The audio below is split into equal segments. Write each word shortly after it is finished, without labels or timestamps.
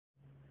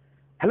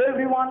Hello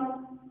everyone,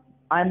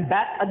 I am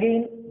back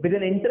again with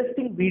an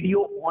interesting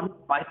video on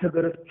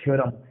Pythagoras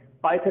theorem.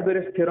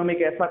 Pythagoras theorem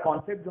एक ऐसा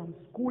concept जो हम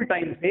school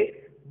time से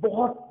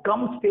बहुत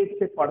कम स्टेज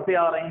से पढ़ते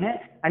आ रहे हैं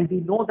and we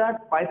know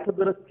that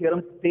Pythagoras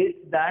theorem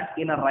states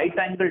that in a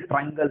right angle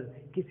triangle,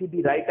 किसी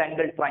भी राइट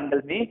एंगल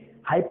ट्राइंगल में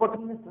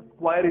hypotenuse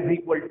square is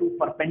equal to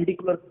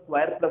perpendicular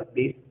square plus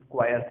base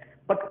square.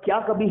 But क्या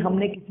कभी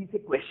हमने किसी से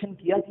क्वेश्चन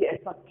किया कि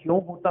ऐसा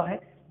क्यों होता है?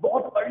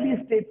 बहुत अर्ली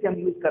स्टेज से हम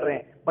यूज कर रहे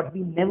हैं but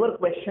we never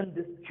question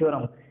this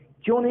theorem.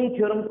 क्यों नहीं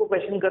थ्योरम को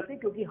क्वेश्चन करते?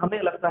 क्योंकि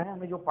हमें लगता है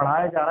हमें जो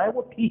पढ़ाया जा रहा है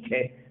वो ठीक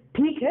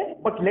है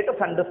बट लेट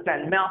अस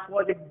अंडरस्टैंड। मैं आपको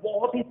आज एक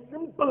बहुत ही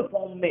सिंपल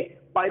फॉर्म में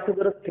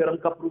पाइथागोरस थ्योरम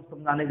का प्रूफ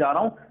समझाने जा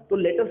रहा हूं, तो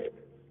let us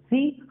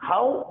see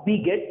how we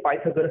get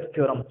Pythagoras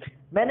theorem.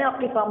 मैंने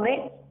आपके सामने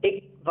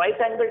एक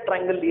राइट एंगल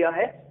ट्राइंगल लिया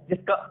है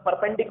जिसका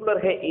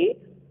परपेंडिकुलर है ए,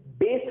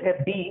 बेस है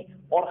बी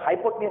और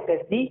हाइपोटेन्यूज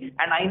है सी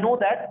and I know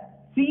that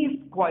C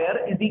square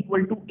is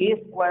equal to A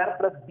square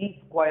plus B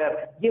square.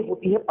 ये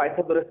होती है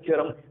पाइथागोरस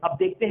थ्योरम। अब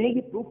देखते हैं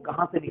कि प्रूफ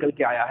कहां से निकल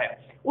के आया है।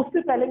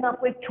 उससे पहले मैं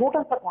आपको एक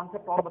छोटा सा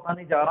कॉन्सेप्ट और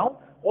बताने जा रहा हूं,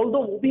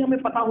 ऑल्दो वो भी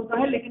हमें पता होता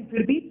है लेकिन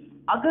फिर भी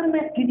अगर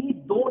मैं किन्हीं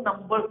दो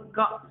नंबर्स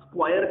का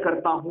स्क्वायर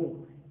करता हूं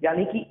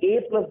यानी कि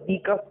a प्लस बी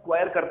का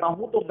स्क्वायर करता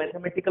हूं तो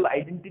मैथमेटिकल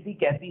आइडेंटिटी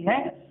कैसी है?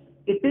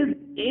 It is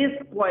a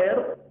square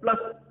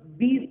plus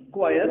B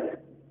square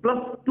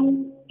plus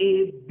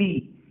 2ab।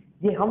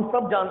 ये हम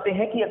सब जानते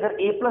हैं कि अगर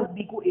a प्लस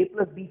बी को a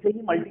प्लस बी से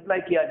ही मल्टीप्लाई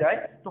किया जाए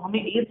तो हमें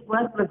a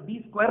square plus B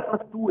square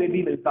plus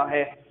 2ab मिलता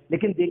है।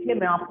 लेकिन देखिए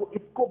मैं आपको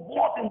इसको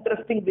बहुत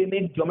इंटरेस्टिंग वे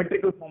में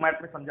ज्योमेट्रिकल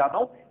फॉर्मेट में समझाता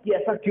हूं कि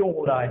ऐसा क्यों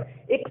हो रहा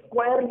है। एक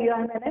स्क्वायर लिया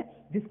है मैंने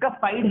जिसका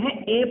साइड है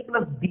a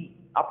प्लस बी,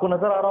 आपको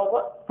नजर आ रहा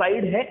होगा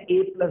साइड है a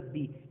प्लस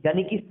बी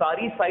यानी कि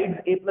सारी साइड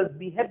a प्लस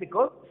बी है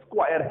बिकॉज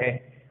स्क्वायर है।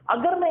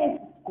 अगर मैं इस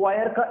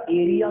स्क्वायर का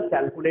एरिया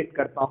कैलकुलेट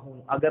करता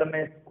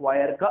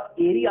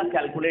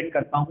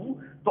हूं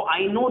तो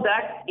I know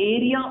that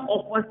area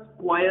of a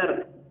square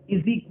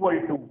is equal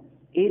to,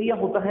 area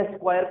होता है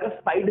स्क्वायर का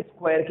साइड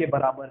स्क्वायर के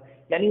बराबर,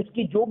 यानी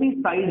उसकी जो भी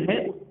साइड है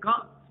उसका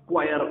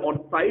स्क्वायर, और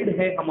साइड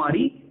है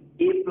हमारी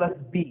a प्लस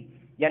बी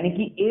यानी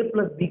कि a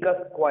प्लस बी का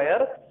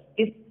स्क्वायर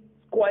इस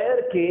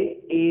स्क्वायर के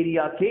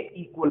एरिया के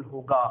इक्वल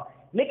होगा।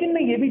 लेकिन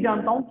मैं ये भी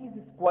जानता हूं कि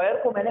इस स्क्वायर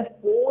को मैंने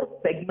 4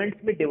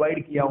 सेगमेंट्स में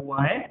डिवाइड किया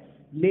हुआ है।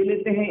 ले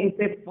लेते हैं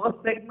इसे first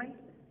segment,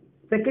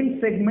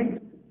 second segment,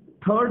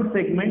 third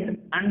segment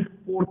and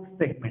fourth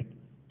segment.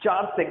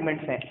 4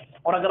 segments हैं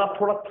और अगर आप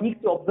थोड़ा ठीक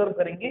से ऑब्जर्व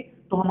करेंगे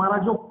तो हमारा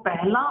जो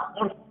पहला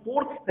और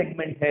फोर्थ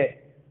सेगमेंट है,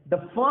 the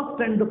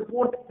first and the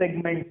fourth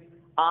segments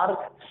are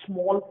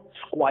small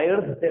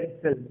squares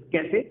themselves.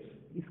 कैसे?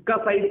 इसका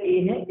साइड ए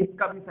है,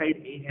 इसका भी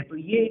साइड ए है, तो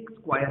ये एक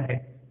स्क्वायर है।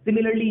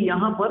 सिमिलरली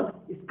यहां पर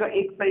इसका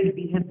एक साइड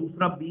बी है,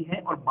 दूसरा बी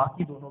है और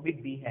बाकी दोनों भी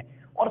बी है।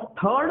 और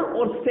थर्ड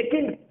और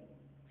सेकंड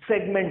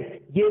सेगमेंट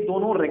ये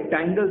दोनों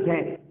रेक्टेंगल्स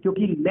हैं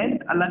क्योंकि लेंथ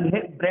अलग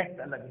है, ब्रेड्थ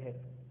अलग है।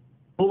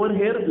 ओवर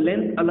हियर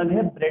लेंथ अलग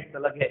है, ब्रेड्थ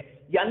अलग है,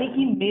 यानी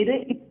कि मेरे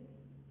इस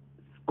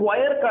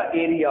स्क्वायर का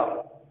एरिया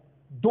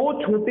दो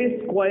छोटे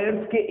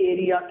स्क्वायर्स के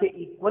एरिया के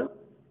इक्वल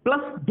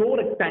प्लस 2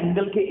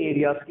 रेक्टेंगल के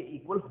एरियाज के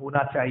इक्वल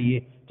होना चाहिए।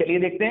 चलिए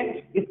देखते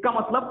हैं, इसका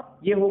मतलब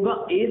ये होगा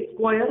a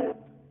square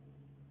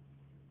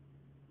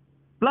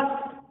plus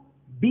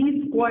B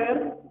square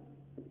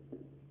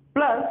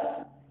plus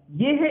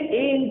ये है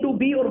a इंटू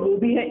बी और वो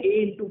भी है a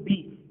into B,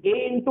 a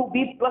into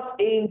B plus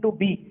a into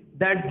B,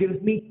 that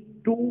gives me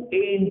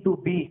 2a into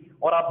B.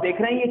 और आप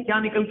देख रहे हैं ये क्या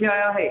निकल के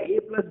आया है? a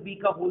प्लस बी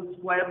का होल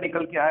स्क्वायर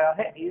निकल के आया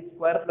है, a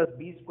square plus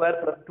B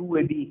square plus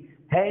 2ab।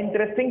 है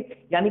इंटरेस्टिंग?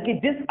 यानी कि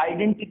जिस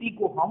आइडेंटिटी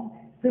को हम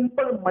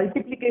सिंपल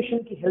मल्टीप्लिकेशन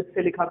की हेल्प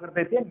से लिखा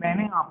करते थे,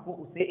 मैंने आपको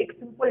उसे एक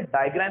सिंपल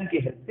डायग्राम की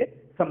हेल्प से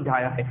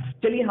समझाया है।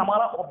 चलिए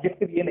हमारा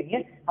ऑब्जेक्टिव ये नहीं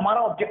है,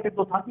 हमारा ऑब्जेक्टिव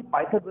तो था कि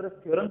पाइथागोरस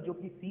थ्योरम जो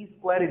कि सी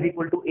square is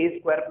equal to A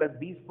square plus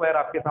B square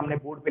आपके सामने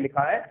बोर्ड पे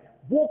लिखा है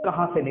वो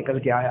कहां से निकल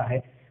के आया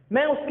है।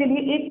 मैं उसके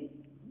लिए एक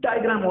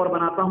डायग्राम और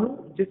बनाता हूं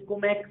जिसको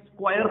मैं एक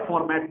स्क्वायर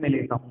फॉर्मेट में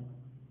लेता हूं।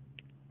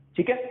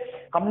 ठीक है,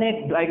 हमने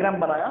एक डायग्राम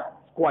बनाया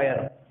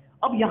स्क्वायर।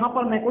 अब यहां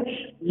पर मैं कुछ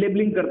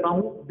लेबलिंग करता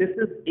हूं, this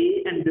is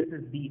A and this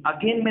is B.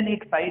 Again मैंने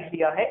एक साइड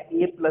लिया है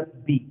a प्लस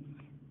बी,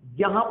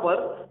 यहां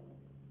पर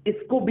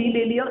इसको b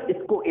ले लिया,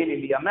 इसको a ले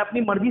लिया। मैं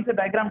अपनी मर्जी से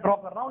डायग्राम ड्रॉ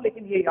कर रहा हूं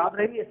लेकिन ये याद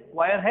रहे ये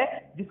स्क्वायर है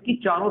जिसकी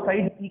चारों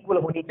साइड इक्वल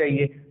होनी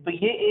चाहिए। तो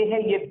ये a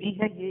है, ये b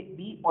है, ये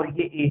b और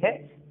ये a है।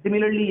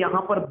 सिमिलरली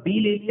यहां पर b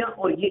ले लिया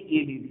और ये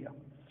a ले लिया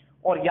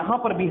और यहां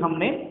पर भी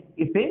हमने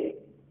इसे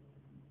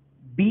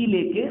b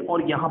लेके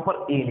और यहां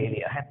पर a ले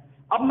लिया है।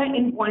 अब मैं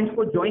इन पॉइंट्स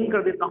को ज्वाइन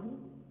कर देता हूं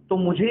तो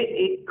मुझे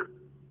एक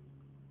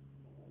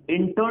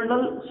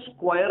इंटरनल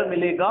स्क्वायर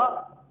मिलेगा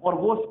और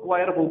वो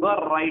स्क्वायर होगा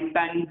right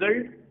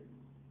angled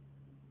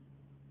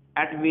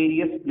at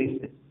various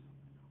places.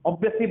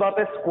 Obvious सी बात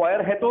है,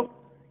 स्क्वायर है तो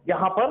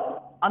यहां पर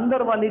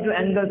अंदर वाले जो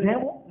एंगल्स हैं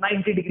वो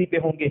 90 डिग्री पे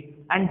होंगे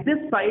and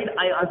this side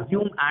I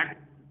assume eight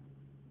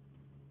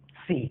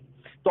सी।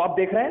 तो आप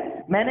देख रहे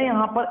हैं मैंने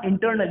यहां पर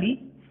internally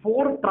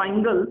 4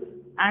 triangles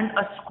and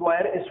a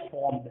square is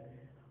formed.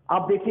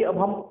 आप देखिए अब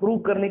हम प्रूव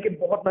करने के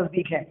बहुत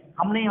नजदीक हैं।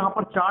 हमने यहाँ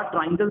पर 4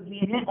 ट्राइंगल्स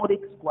लिए हैं और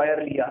एक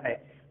स्क्वायर लिया है।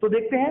 तो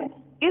देखते हैं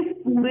इस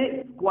पूरे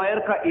स्क्वायर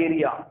का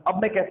एरिया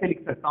अब मैं कैसे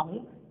लिख सकता हूं,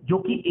 जो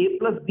कि a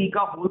प्लस बी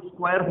का होल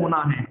स्क्वायर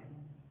होना है,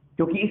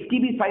 क्योंकि इसकी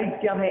भी साइड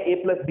क्या है a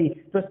प्लस बी,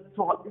 तो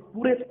इस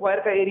पूरे स्क्वायर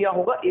का एरिया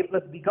होगा a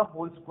प्लस बी का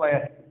होल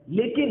स्क्वायर।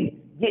 लेकिन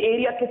ये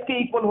एरिया किसके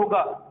इक्वल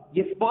होगा,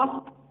 ये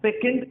फर्स्ट,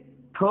 सेकंड,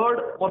 थर्ड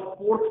और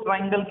फोर्थ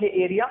ट्राइंगल के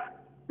एरिया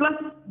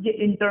प्लस ये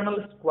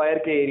इंटरनल स्क्वायर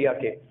के एरिया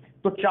के।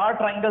 तो चार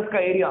ट्राइंगल्स का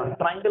एरिया,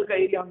 ट्राइंगल का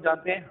एरिया हम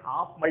जानते हैं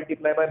half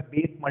multiply by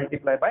base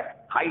multiply by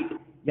height,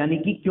 यानी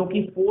कि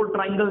क्योंकि 4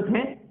 ट्राइंगल्स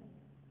हैं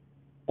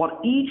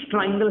और each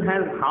triangle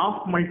has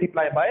half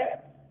multiply by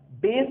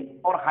base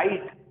और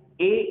हाइट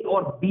a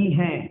और b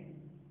हैं,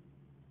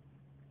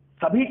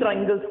 सभी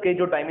ट्राइंगल्स के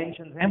जो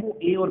डायमेंशंस हैं वो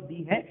a और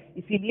b हैं,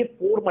 इसीलिए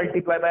 4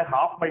 multiply by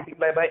half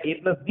multiply by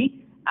a plus b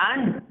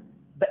and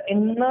the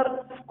inner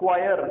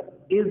square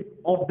is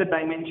of the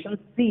dimension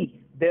c,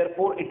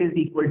 therefore it is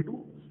equal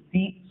to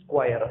c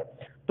square.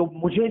 तो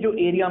मुझे जो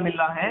एरिया मिल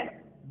रहा है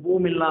वो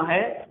मिल रहा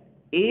है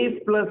a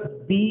plus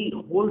b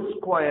whole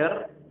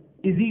square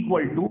is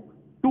equal to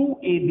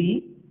 2ab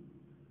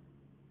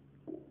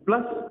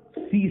plus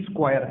c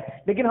square.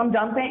 लेकिन हम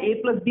जानते हैं a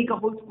प्लस b का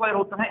होल स्क्वायर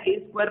होता है a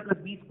square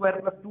plus b square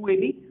plus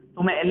 2ab,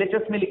 तो मैं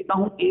LHS में लिखता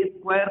हूं a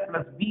square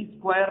plus b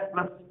square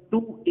plus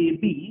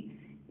 2ab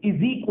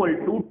is equal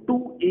to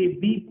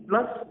 2ab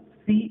plus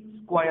c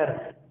square.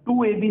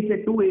 2ab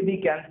से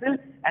 2ab cancel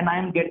and I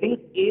am getting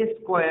a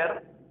square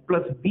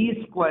plus b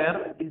square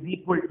is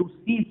equal to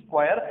c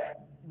square,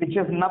 which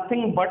is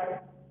nothing but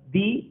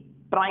the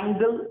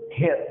triangle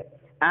here,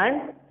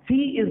 and c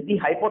is the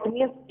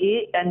hypotenuse, a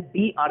and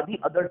b are the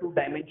other two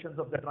dimensions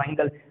of the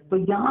triangle। तो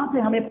यहां से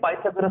हमें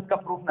Pythagoras का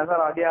proof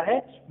नजर आ गया है,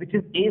 which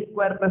is a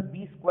square plus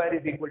b square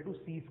is equal to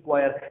c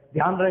square।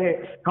 ध्यान रहे,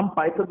 हम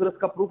पाइथागोरस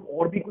का प्रूफ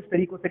और भी कुछ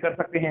तरीकों से कर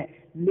सकते हैं,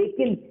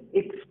 लेकिन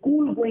एक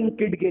स्कूल गोइंग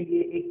किड के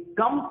लिए, एक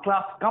कम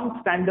क्लास कम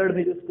स्टैंडर्ड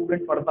में जो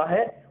स्टूडेंट पढ़ता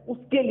है,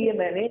 उसके लिए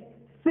मैंने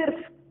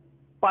सिर्फ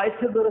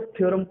पाइथागोरस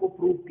थ्योरम को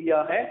प्रूव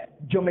किया है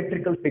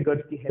ज्योमेट्रिकल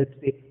फिगर्स की हेल्प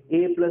से।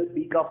 a प्लस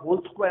बी का होल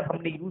स्क्वायर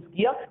हमने यूज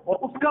किया और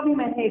उसका भी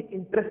मैंने एक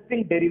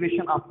इंटरेस्टिंग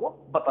डेरिवेशन आपको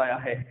बताया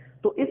है।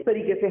 तो इस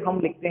तरीके से हम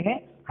लिखते हैं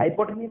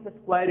hypotenuse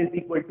square is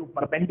equal to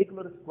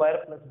perpendicular square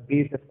plus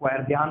base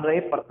square. ध्यान रहे,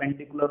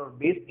 परपेंडिकुलर और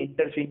बेस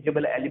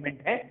इंटरचेंजेबल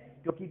एलिमेंट है,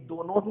 क्योंकि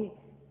दोनों ही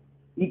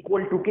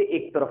इक्वल टू के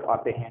एक तरफ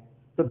आते हैं।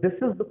 तो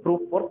this is the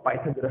proof for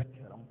Pythagoras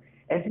theorem.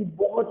 ऐसी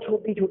बहुत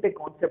छोटे छोटे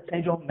कॉन्सेप्ट्स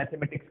हैं जो हम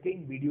मैथमेटिक्स के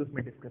इन वीडियोस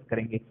में डिस्कस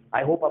करेंगे।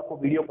 आई होप आपको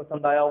वीडियो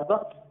पसंद आया होगा।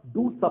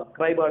 Do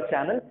subscribe our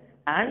channel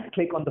and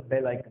click on the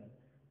bell icon.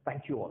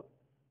 Thank you all.